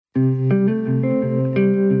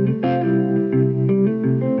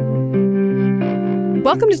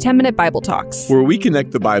Welcome to 10-Minute Bible Talks, where we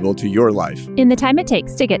connect the Bible to your life in the time it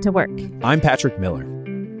takes to get to work. I'm Patrick Miller.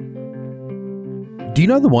 Do you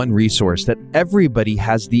know the one resource that everybody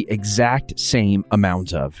has the exact same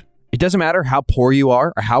amount of? It doesn't matter how poor you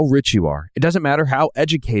are or how rich you are. It doesn't matter how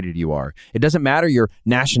educated you are. It doesn't matter your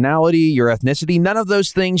nationality, your ethnicity. None of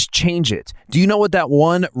those things change it. Do you know what that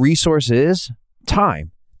one resource is?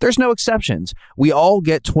 Time. There's no exceptions. We all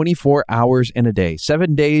get 24 hours in a day,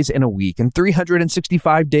 7 days in a week, and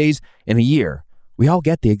 365 days in a year. We all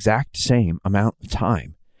get the exact same amount of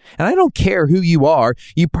time. And I don't care who you are,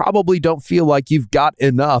 you probably don't feel like you've got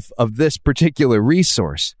enough of this particular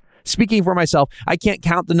resource. Speaking for myself, I can't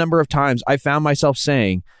count the number of times I found myself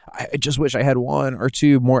saying, I just wish I had 1 or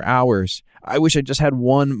 2 more hours. I wish I just had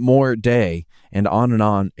 1 more day. And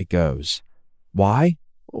on it goes. Why?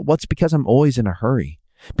 Well, it's because I'm always in a hurry.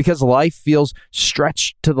 Because life feels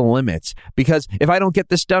stretched to the limits. Because if I don't get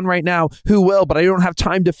this done right now, who will? But I don't have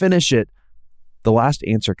time to finish it. The last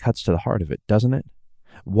answer cuts to the heart of it, doesn't it?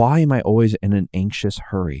 Why am I always in an anxious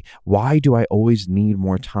hurry? Why do I always need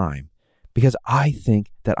more time? Because I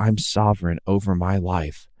think that I'm sovereign over my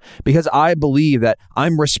life. Because I believe that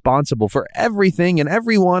I'm responsible for everything and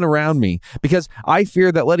everyone around me. Because I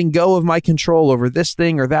fear that letting go of my control over this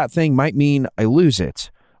thing or that thing might mean I lose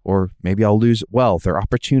it. Or maybe I'll lose wealth or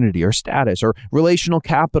opportunity or status or relational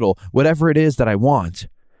capital, whatever it is that I want.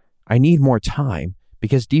 I need more time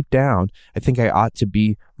because deep down, I think I ought to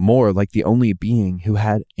be more like the only being who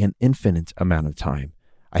had an infinite amount of time.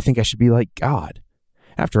 I think I should be like God.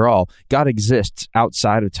 After all, God exists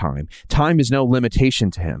outside of time. Time is no limitation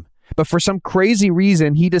to him. But for some crazy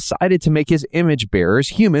reason, he decided to make his image bearers,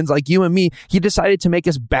 humans like you and me, he decided to make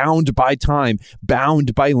us bound by time,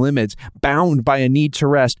 bound by limits, bound by a need to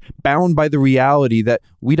rest, bound by the reality that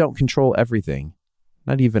we don't control everything,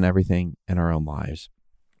 not even everything in our own lives.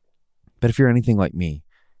 But if you're anything like me,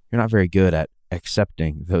 you're not very good at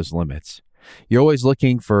accepting those limits. You're always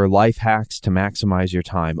looking for life hacks to maximize your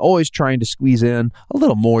time, always trying to squeeze in a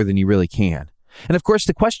little more than you really can. And of course,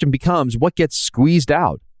 the question becomes, what gets squeezed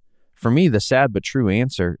out? For me, the sad but true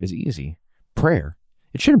answer is easy. Prayer.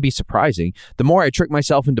 It shouldn't be surprising. The more I trick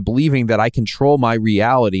myself into believing that I control my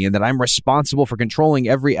reality and that I'm responsible for controlling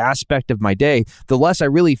every aspect of my day, the less I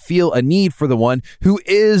really feel a need for the one who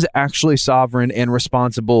is actually sovereign and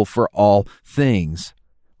responsible for all things.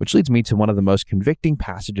 Which leads me to one of the most convicting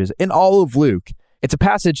passages in all of Luke. It's a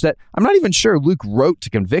passage that I'm not even sure Luke wrote to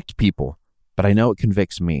convict people, but I know it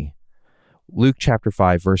convicts me. Luke chapter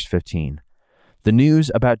 5, verse 15. The news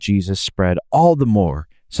about Jesus spread all the more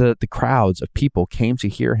so that the crowds of people came to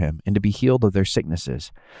hear him and to be healed of their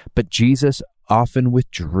sicknesses. But Jesus often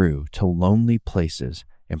withdrew to lonely places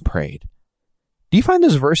and prayed. Do you find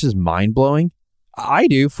those verses mind-blowing? I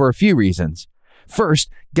do, for a few reasons. First,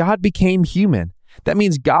 God became human. That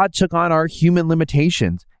means God took on our human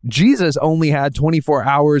limitations. Jesus only had 24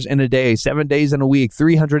 hours in a day, 7 days in a week,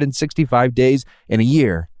 365 days in a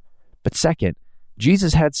year. But second,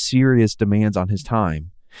 Jesus had serious demands on his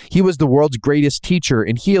time. He was the world's greatest teacher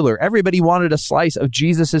and healer. Everybody wanted a slice of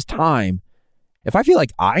Jesus's time. If I feel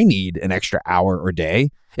like I need an extra hour or day,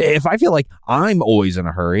 if I feel like I'm always in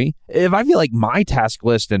a hurry, if I feel like my task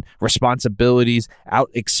list and responsibilities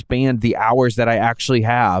expand the hours that I actually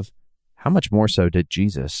have, how much more so did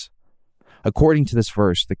Jesus? According to this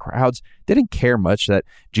verse, the crowds didn't care much that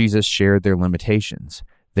Jesus shared their limitations.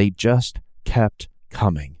 They just kept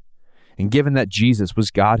coming. And given that Jesus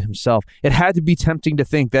was God himself, it had to be tempting to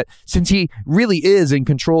think that since he really is in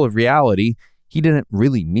control of reality, he didn't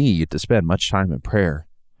really need to spend much time in prayer,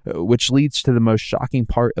 which leads to the most shocking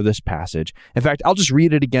part of this passage. In fact, I'll just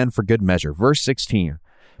read it again for good measure. Verse 16,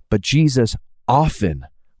 but Jesus often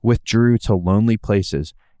withdrew to lonely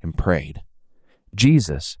places and prayed.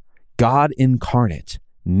 Jesus, God incarnate,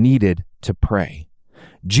 needed to pray.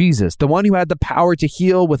 Jesus, the one who had the power to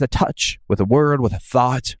heal with a touch, with a word, with a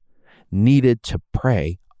thought, needed to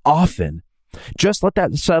pray often. Just let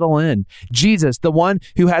that settle in. Jesus, the one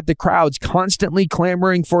who had the crowds constantly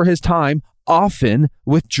clamoring for his time, often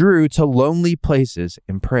withdrew to lonely places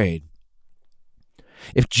and prayed.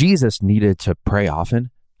 If Jesus needed to pray often,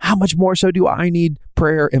 how much more so do I need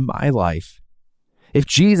prayer in my life? If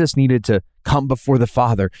Jesus needed to come before the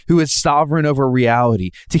Father, who is sovereign over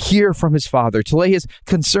reality, to hear from his Father, to lay his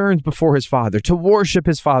concerns before his Father, to worship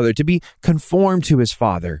his Father, to be conformed to his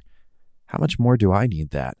Father, how much more do I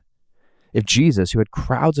need that? If Jesus, who had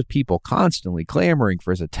crowds of people constantly clamoring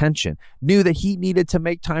for his attention, knew that he needed to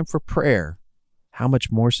make time for prayer, how much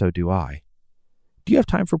more so do I? Do you have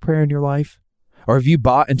time for prayer in your life? Or have you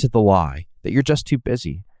bought into the lie that you're just too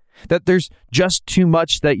busy, that there's just too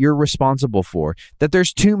much that you're responsible for, that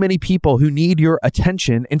there's too many people who need your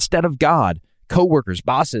attention instead of God, coworkers,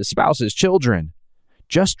 bosses, spouses, children.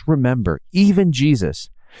 Just remember, even Jesus,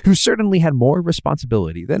 who certainly had more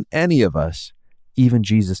responsibility than any of us, even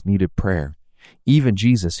Jesus needed prayer. Even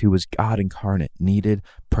Jesus, who was God incarnate, needed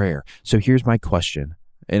prayer. So here's my question,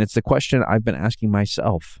 and it's the question I've been asking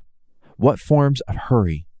myself. What forms of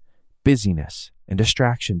hurry, busyness, and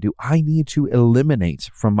distraction do I need to eliminate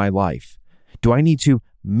from my life? Do I need to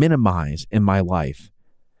minimize in my life?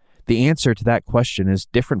 The answer to that question is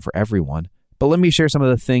different for everyone, but let me share some of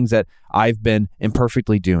the things that I've been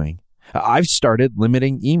imperfectly doing. I've started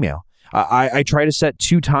limiting email. I try to set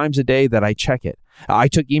 2 times a day that I check it. I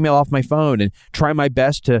took email off my phone and try my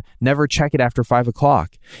best to never check it after 5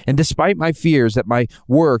 o'clock. And despite my fears that my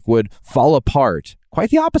work would fall apart, quite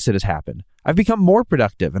the opposite has happened. I've become more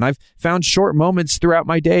productive, and I've found short moments throughout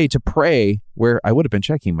my day to pray where I would have been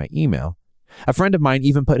checking my email. A friend of mine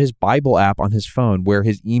even put his Bible app on his phone where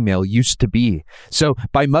his email used to be. So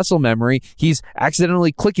by muscle memory, he's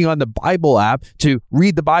accidentally clicking on the Bible app to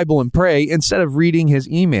read the Bible and pray instead of reading his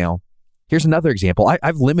email. Here's another example.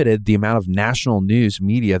 I've limited the amount of national news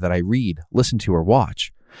media that I read, listen to, or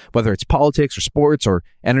watch. Whether it's politics or sports or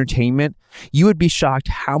entertainment, you would be shocked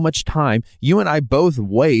how much time you and I both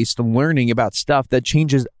waste learning about stuff that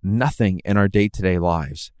changes nothing in our day-to-day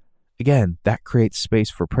lives. Again, that creates space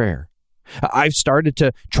for prayer. I've started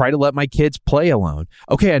to try to let my kids play alone.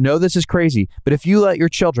 Okay, I know this is crazy, but if you let your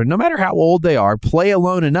children, no matter how old they are, play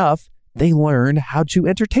alone enough, they learn how to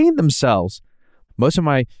entertain themselves. Most of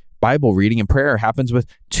my Bible reading and prayer happens with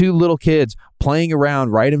 2 little kids playing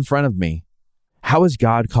around right in front of me. How is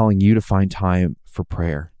God calling you to find time for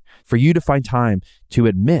prayer? For you to find time to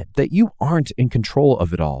admit that you aren't in control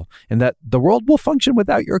of it all and that the world will function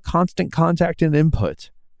without your constant contact and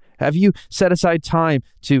input? Have you set aside time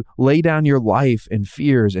to lay down your life and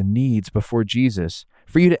fears and needs before Jesus,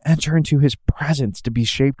 for you to enter into his presence to be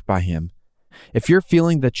shaped by him? If you're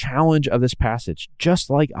feeling the challenge of this passage,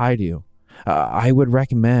 just like I do, I would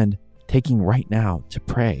recommend taking right now to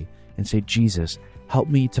pray and say, Jesus, help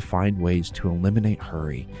me to find ways to eliminate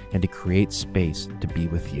hurry and to create space to be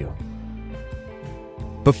with you.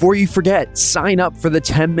 Before you forget, sign up for the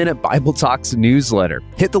 10-Minute Bible Talks newsletter.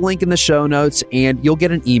 Hit the link in the show notes and you'll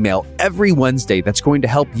get an email every Wednesday that's going to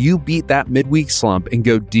help you beat that midweek slump and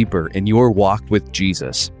go deeper in your walk with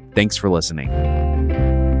Jesus. Thanks for listening.